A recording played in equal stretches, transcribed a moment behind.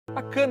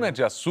A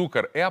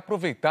cana-de-açúcar é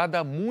aproveitada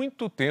há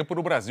muito tempo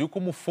no Brasil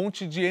como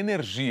fonte de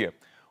energia.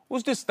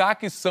 Os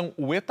destaques são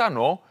o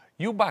etanol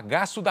e o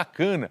bagaço da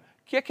cana,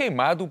 que é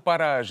queimado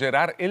para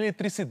gerar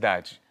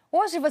eletricidade.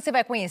 Hoje você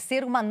vai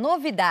conhecer uma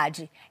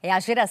novidade. É a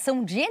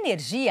geração de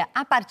energia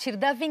a partir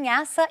da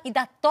vinhaça e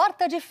da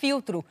torta de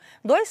filtro,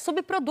 dois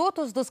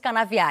subprodutos dos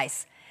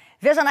canaviais.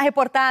 Veja na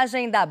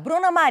reportagem da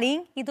Bruna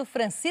Marim e do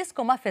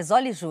Francisco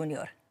Maffezoli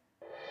Júnior.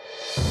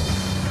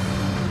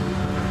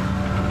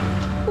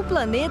 O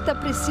planeta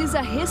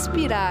precisa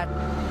respirar.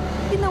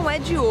 E não é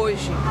de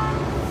hoje.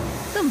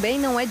 Também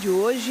não é de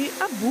hoje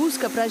a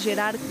busca para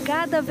gerar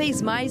cada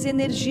vez mais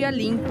energia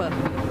limpa.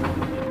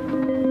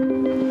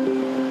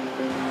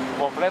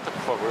 Completa,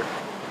 por favor.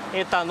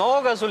 Etanol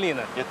ou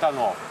gasolina?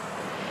 Etanol.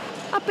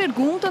 A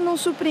pergunta não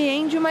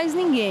surpreende mais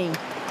ninguém.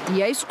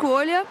 E a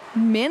escolha,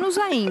 menos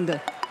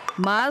ainda.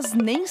 Mas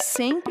nem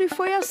sempre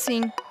foi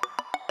assim.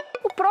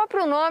 O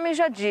próprio nome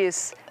já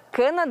diz,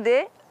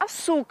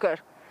 cana-de-açúcar.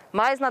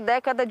 Mas na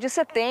década de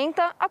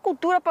 70, a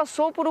cultura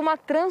passou por uma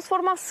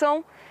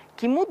transformação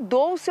que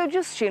mudou o seu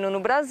destino no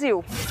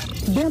Brasil.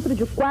 Dentro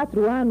de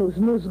 4 anos,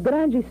 nos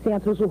grandes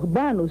centros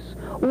urbanos,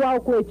 o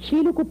álcool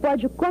etílico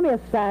pode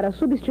começar a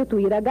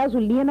substituir a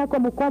gasolina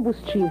como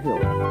combustível.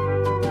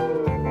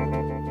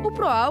 O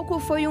Proálcool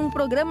foi um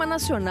programa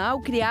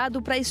nacional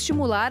criado para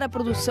estimular a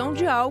produção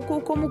de álcool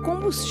como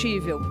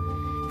combustível.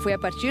 Foi a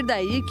partir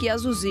daí que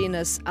as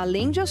usinas,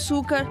 além de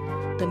açúcar,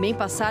 também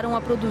passaram a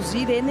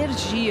produzir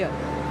energia.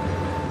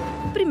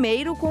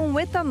 Primeiro com o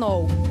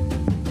etanol.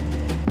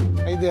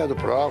 A ideia do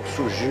Proálcool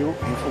surgiu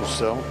em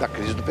função da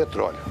crise do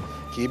petróleo,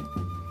 que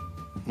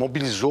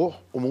mobilizou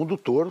o mundo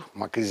todo,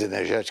 uma crise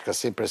energética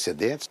sem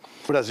precedentes.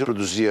 O Brasil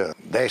produzia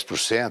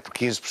 10%,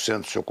 15%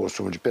 do seu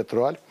consumo de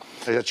petróleo.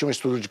 Já tinha um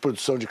estudo de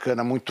produção de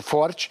cana muito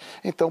forte,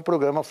 então o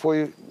programa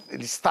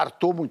ele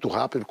startou muito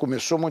rápido, ele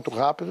começou muito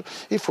rápido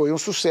e foi um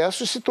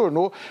sucesso e se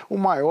tornou o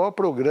maior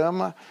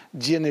programa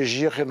de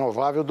energia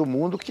renovável do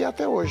mundo que é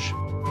até hoje.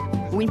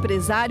 O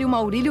empresário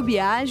Maurílio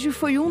Biagi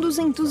foi um dos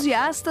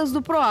entusiastas do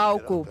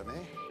Proálcool.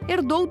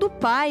 Herdou do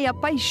pai a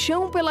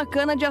paixão pela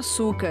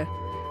cana-de-açúcar.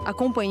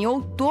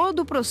 Acompanhou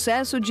todo o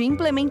processo de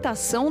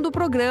implementação do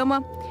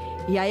programa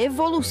e a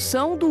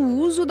evolução do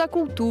uso da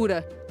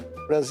cultura.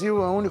 O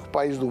Brasil é o único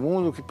país do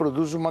mundo que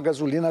produz uma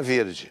gasolina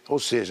verde, ou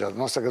seja, a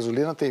nossa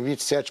gasolina tem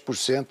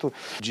 27%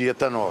 de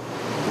etanol.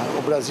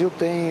 O Brasil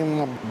tem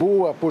uma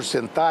boa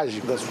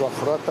porcentagem da sua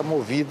frota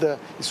movida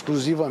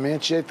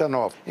exclusivamente a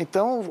etanol.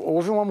 Então,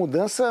 houve uma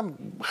mudança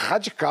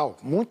radical,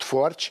 muito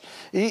forte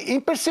e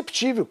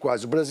imperceptível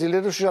quase. O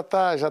brasileiro já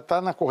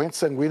tá na corrente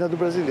sanguínea do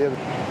brasileiro.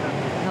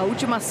 Na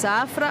última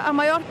safra, a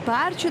maior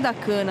parte da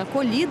cana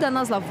colhida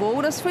nas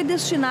lavouras foi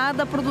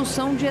destinada à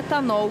produção de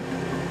etanol.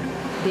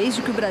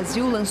 Desde que o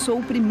Brasil lançou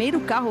o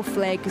primeiro carro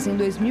flex em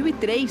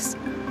 2003,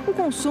 o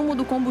consumo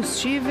do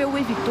combustível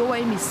evitou a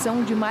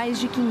emissão de mais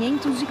de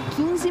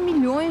 515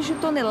 milhões de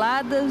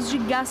toneladas de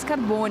gás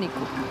carbônico,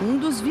 um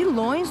dos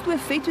vilões do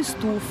efeito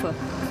estufa.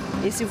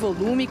 Esse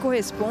volume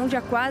corresponde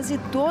a quase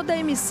toda a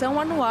emissão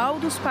anual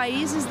dos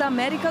países da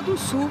América do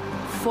Sul,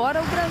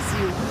 fora o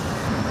Brasil.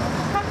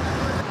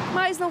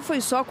 Mas não foi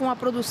só com a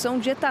produção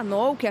de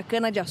etanol que a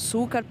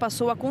cana-de-açúcar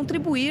passou a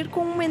contribuir com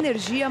uma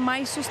energia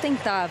mais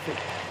sustentável.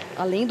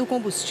 Além do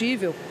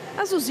combustível,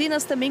 as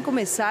usinas também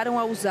começaram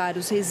a usar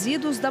os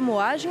resíduos da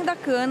moagem da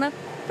cana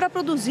para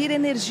produzir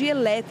energia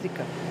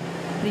elétrica.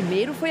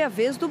 Primeiro foi a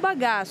vez do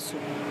bagaço,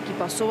 que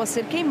passou a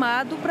ser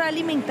queimado para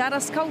alimentar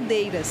as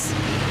caldeiras.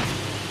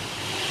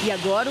 E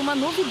agora uma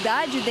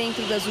novidade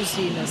dentro das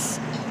usinas: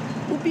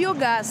 o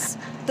biogás,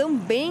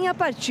 também a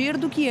partir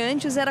do que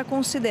antes era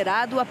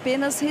considerado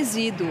apenas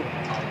resíduo.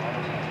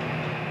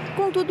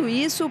 Com tudo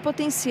isso, o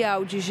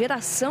potencial de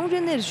geração de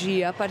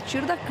energia a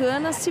partir da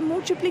cana se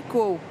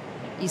multiplicou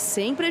e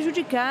sem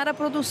prejudicar a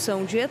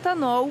produção de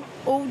etanol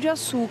ou de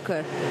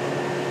açúcar.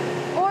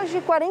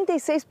 Hoje,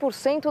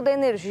 46% da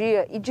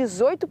energia e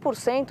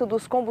 18%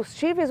 dos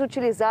combustíveis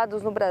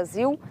utilizados no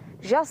Brasil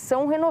já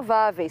são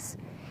renováveis.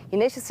 E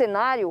neste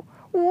cenário,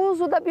 o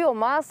uso da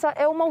biomassa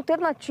é uma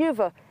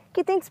alternativa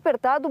que tem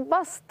despertado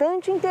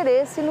bastante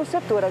interesse no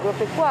setor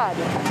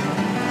agropecuário.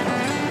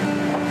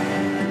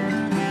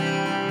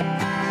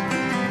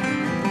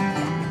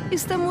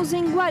 Estamos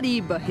em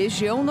Guariba,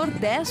 região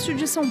nordeste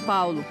de São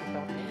Paulo.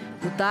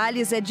 O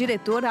Thales é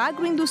diretor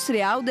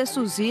agroindustrial dessa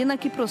usina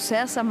que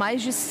processa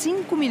mais de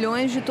 5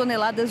 milhões de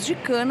toneladas de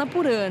cana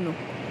por ano.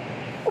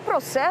 O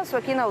processo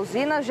aqui na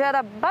usina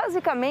gera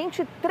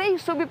basicamente 3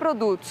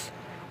 subprodutos: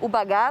 o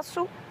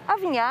bagaço, a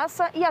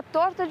vinhaça e a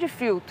torta de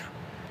filtro.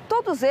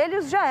 Todos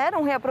eles já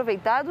eram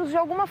reaproveitados de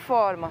alguma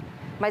forma,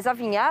 mas a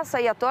vinhaça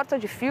e a torta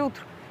de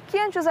filtro, que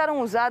antes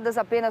eram usadas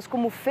apenas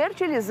como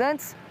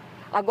fertilizantes,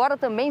 agora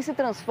também se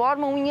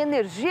transformam em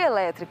energia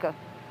elétrica.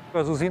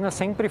 As usinas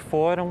sempre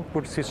foram,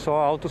 por si só,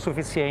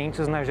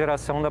 autossuficientes na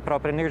geração da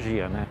própria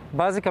energia, né?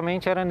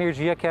 Basicamente, era a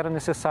energia que era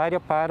necessária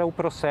para o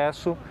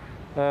processo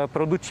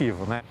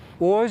produtivo, né?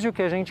 Hoje, o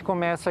que a gente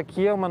começa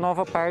aqui é uma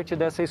nova parte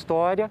dessa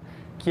história,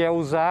 que é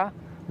usar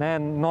né,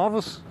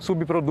 novos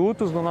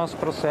subprodutos no nosso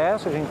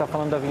processo, a gente está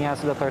falando da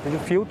vinhaça e da torta de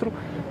filtro,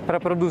 para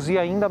produzir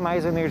ainda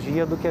mais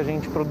energia do que a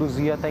gente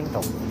produzia até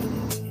então.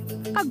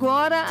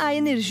 Agora, a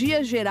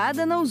energia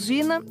gerada na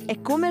usina é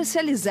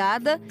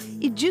comercializada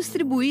e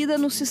distribuída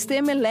no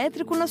sistema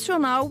elétrico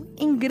nacional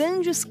em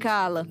grande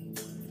escala.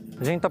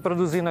 A gente está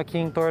produzindo aqui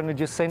em torno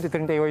de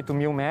 138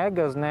 mil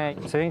megas, né?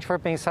 Se a gente for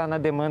pensar na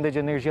demanda de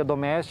energia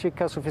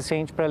doméstica, é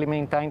suficiente para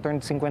alimentar em torno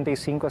de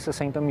 55 a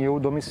 60 mil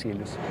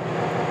domicílios.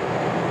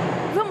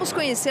 Vamos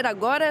conhecer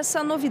agora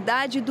essa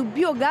novidade do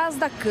biogás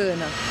da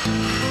cana.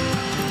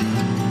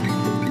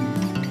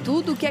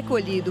 Tudo que é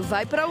colhido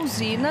vai para a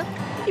usina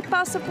e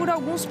passa por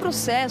alguns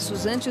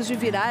processos antes de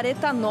virar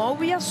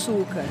etanol e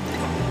açúcar.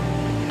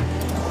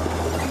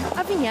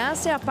 A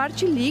vinhaça é a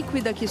parte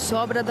líquida que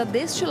sobra da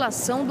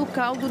destilação do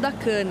caldo da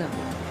cana.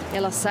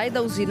 Ela sai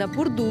da usina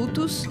por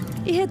dutos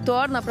e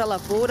retorna para a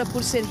lavoura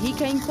por ser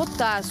rica em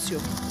potássio.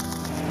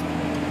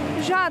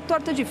 Já a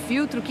torta de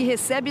filtro, que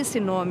recebe esse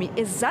nome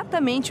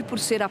exatamente por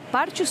ser a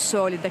parte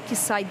sólida que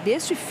sai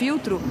deste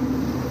filtro,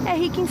 é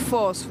rica em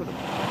fósforo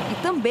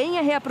e também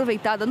é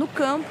reaproveitada no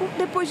campo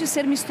depois de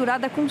ser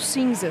misturada com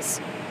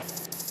cinzas.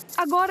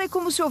 Agora é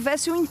como se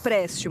houvesse um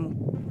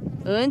empréstimo.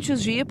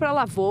 Antes de ir para a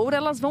lavoura,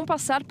 elas vão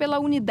passar pela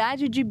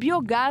unidade de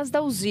biogás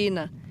da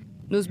usina.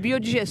 Nos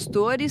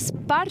biodigestores,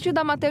 parte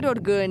da matéria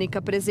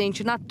orgânica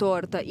presente na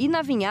torta e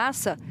na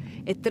vinhaça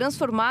é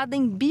transformada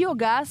em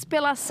biogás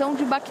pela ação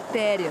de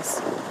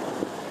bactérias.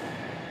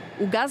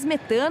 O gás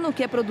metano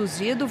que é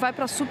produzido vai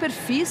para a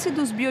superfície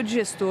dos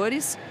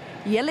biodigestores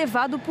e é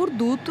levado por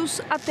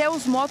dutos até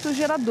os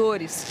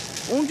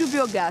motogeradores, onde o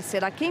biogás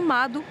será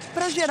queimado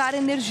para gerar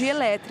energia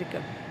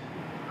elétrica.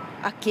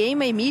 A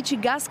queima emite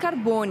gás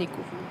carbônico,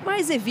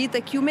 mas evita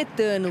que o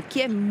metano,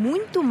 que é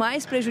muito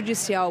mais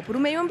prejudicial para o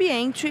meio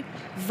ambiente,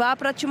 vá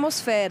para a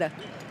atmosfera.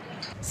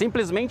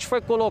 Simplesmente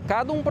foi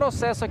colocado um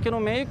processo aqui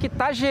no meio que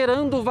está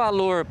gerando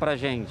valor para a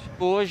gente.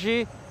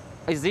 Hoje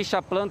existe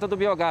a planta do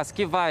biogás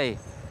que vai,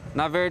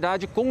 na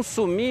verdade,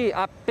 consumir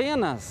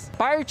apenas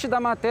parte da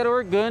matéria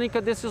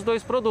orgânica desses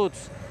dois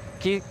produtos,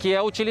 que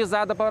é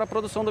utilizada para a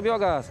produção do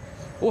biogás.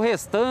 O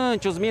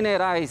restante, os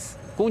minerais,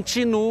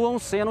 continuam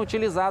sendo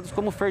utilizados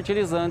como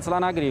fertilizantes lá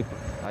na agrícola.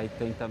 Aí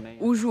tem também...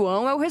 O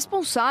João é o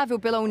responsável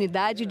pela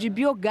unidade de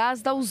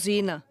biogás da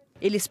usina.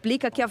 Ele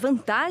explica que a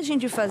vantagem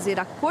de fazer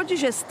a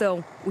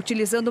codigestão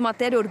utilizando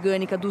matéria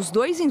orgânica dos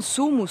dois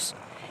insumos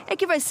é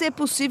que vai ser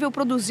possível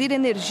produzir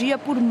energia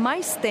por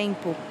mais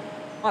tempo.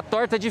 A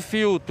torta de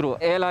filtro,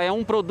 ela é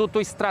um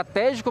produto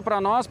estratégico para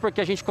nós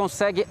porque a gente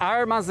consegue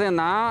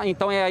armazenar,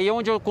 então é aí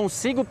onde eu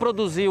consigo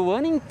produzir o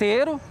ano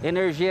inteiro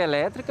energia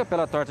elétrica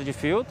pela torta de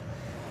filtro.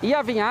 E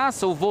a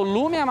vinhaça, o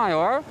volume é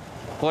maior,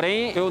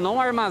 porém eu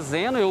não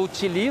armazeno, eu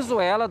utilizo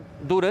ela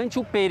durante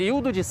o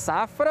período de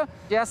safra.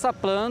 E essa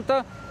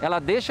planta, ela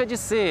deixa de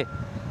ser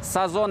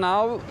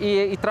sazonal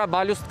e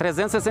trabalha os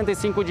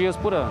 365 dias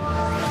por ano.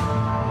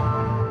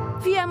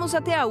 Viemos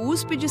até a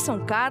USP de São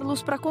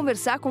Carlos para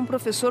conversar com o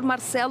professor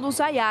Marcelo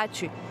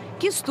Zayati,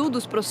 que estuda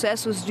os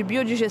processos de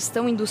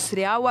biodigestão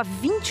industrial há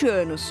 20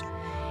 anos.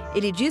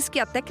 Ele diz que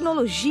a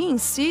tecnologia em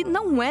si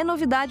não é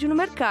novidade no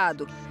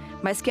mercado,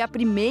 mas que é a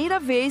primeira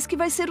vez que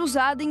vai ser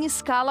usada em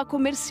escala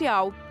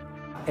comercial.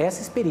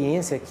 Essa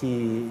experiência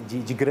aqui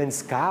de grande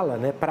escala,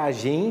 né, para a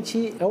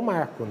gente é um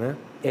marco, né?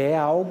 É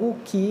algo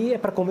que é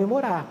para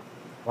comemorar.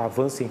 O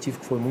avanço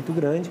científico foi muito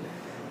grande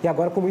e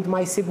agora com muito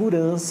mais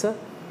segurança,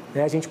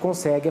 né, a gente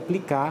consegue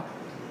aplicar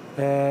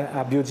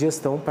a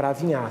biodigestão para a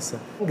vinhaça.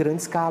 Em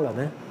grande escala,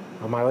 né?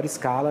 A maior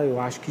escala, eu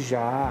acho que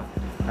já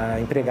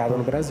empregada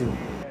no Brasil.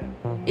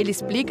 Ele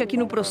explica que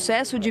no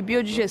processo de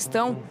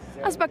biodigestão,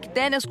 as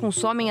bactérias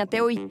consomem até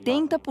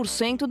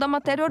 80% da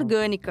matéria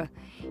orgânica.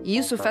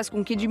 Isso faz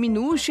com que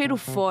diminua o cheiro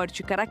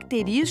forte,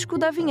 característico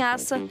da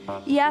vinhaça,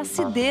 e a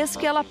acidez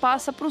que ela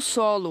passa para o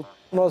solo.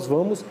 Nós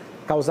vamos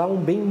causar um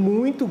bem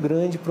muito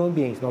grande para o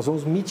ambiente. Nós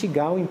vamos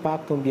mitigar o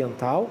impacto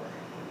ambiental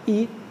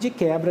e, de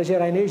quebra,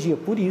 gerar energia.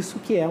 Por isso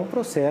que é um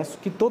processo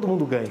que todo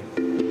mundo ganha.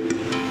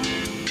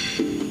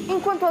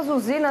 Enquanto as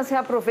usinas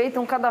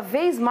reaproveitam cada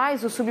vez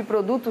mais os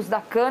subprodutos da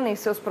cana em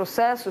seus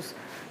processos,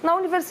 na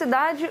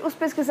universidade, os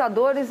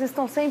pesquisadores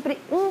estão sempre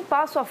um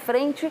passo à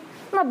frente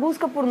na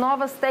busca por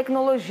novas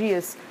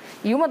tecnologias.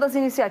 E uma das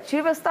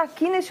iniciativas está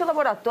aqui neste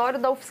laboratório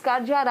da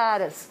UFSCar de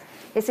Araras.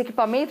 Esse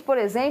equipamento, por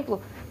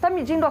exemplo, está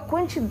medindo a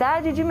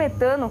quantidade de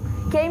metano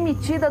que é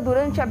emitida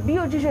durante a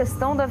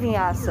biodigestão da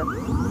vinhaça.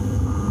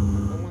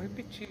 Vamos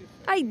repetir.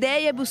 A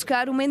ideia é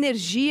buscar uma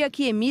energia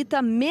que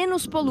emita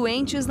menos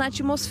poluentes na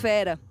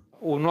atmosfera.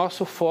 O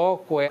nosso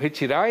foco é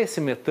retirar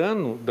esse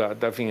metano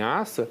da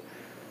vinhaça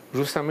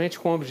justamente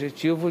com o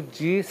objetivo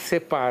de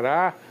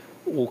separar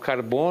o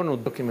carbono,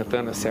 que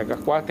metano é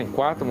CH4, tem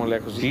 4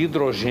 moléculas de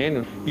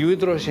hidrogênio, e o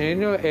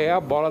hidrogênio é a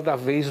bola da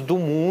vez do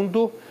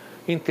mundo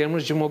em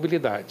termos de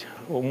mobilidade.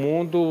 O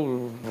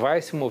mundo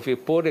vai se mover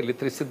por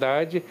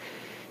eletricidade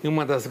e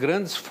uma das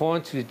grandes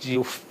fontes de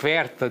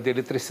oferta de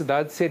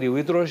eletricidade seria o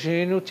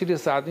hidrogênio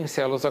utilizado em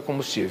células a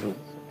combustível.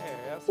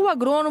 O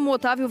agrônomo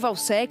Otávio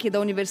Valsec, da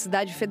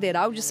Universidade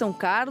Federal de São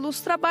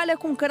Carlos, trabalha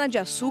com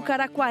cana-de-açúcar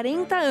há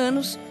 40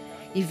 anos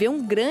e vê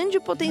um grande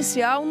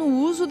potencial no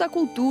uso da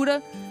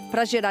cultura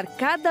para gerar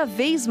cada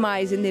vez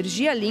mais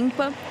energia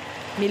limpa,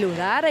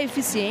 melhorar a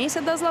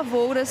eficiência das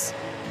lavouras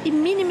e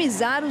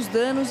minimizar os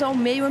danos ao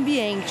meio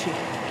ambiente.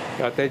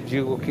 Eu até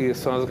digo que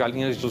são as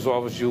galinhas dos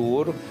ovos de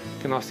ouro,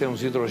 que nós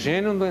temos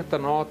hidrogênio no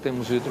etanol,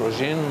 temos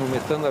hidrogênio no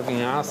metano da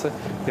vinhaça,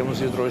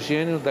 temos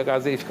hidrogênio da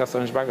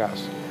gaseificação de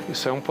bagaço.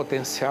 Isso é um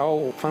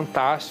potencial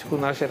fantástico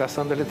na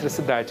geração da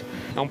eletricidade.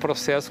 É um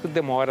processo que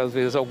demora, às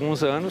vezes,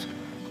 alguns anos.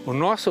 O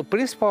nosso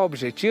principal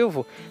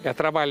objetivo é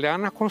trabalhar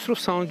na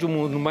construção de um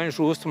mundo mais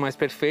justo, mais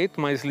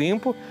perfeito, mais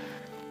limpo,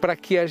 para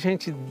que a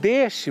gente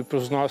deixe para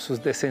os nossos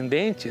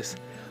descendentes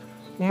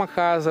uma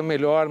casa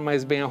melhor,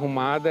 mais bem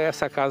arrumada.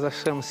 Essa casa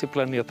chama-se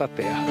Planeta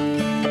Terra.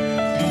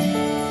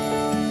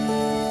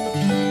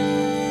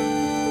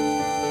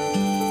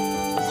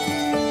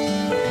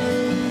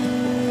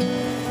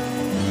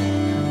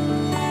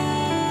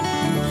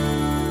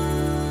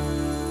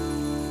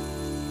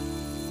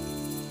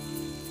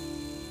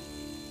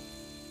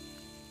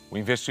 O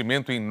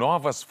investimento em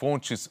novas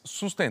fontes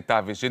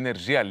sustentáveis de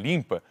energia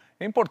limpa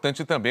é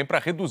importante também para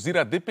reduzir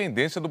a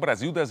dependência do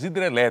Brasil das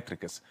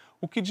hidrelétricas,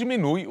 o que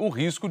diminui o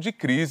risco de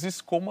crises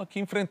como a que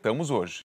enfrentamos hoje.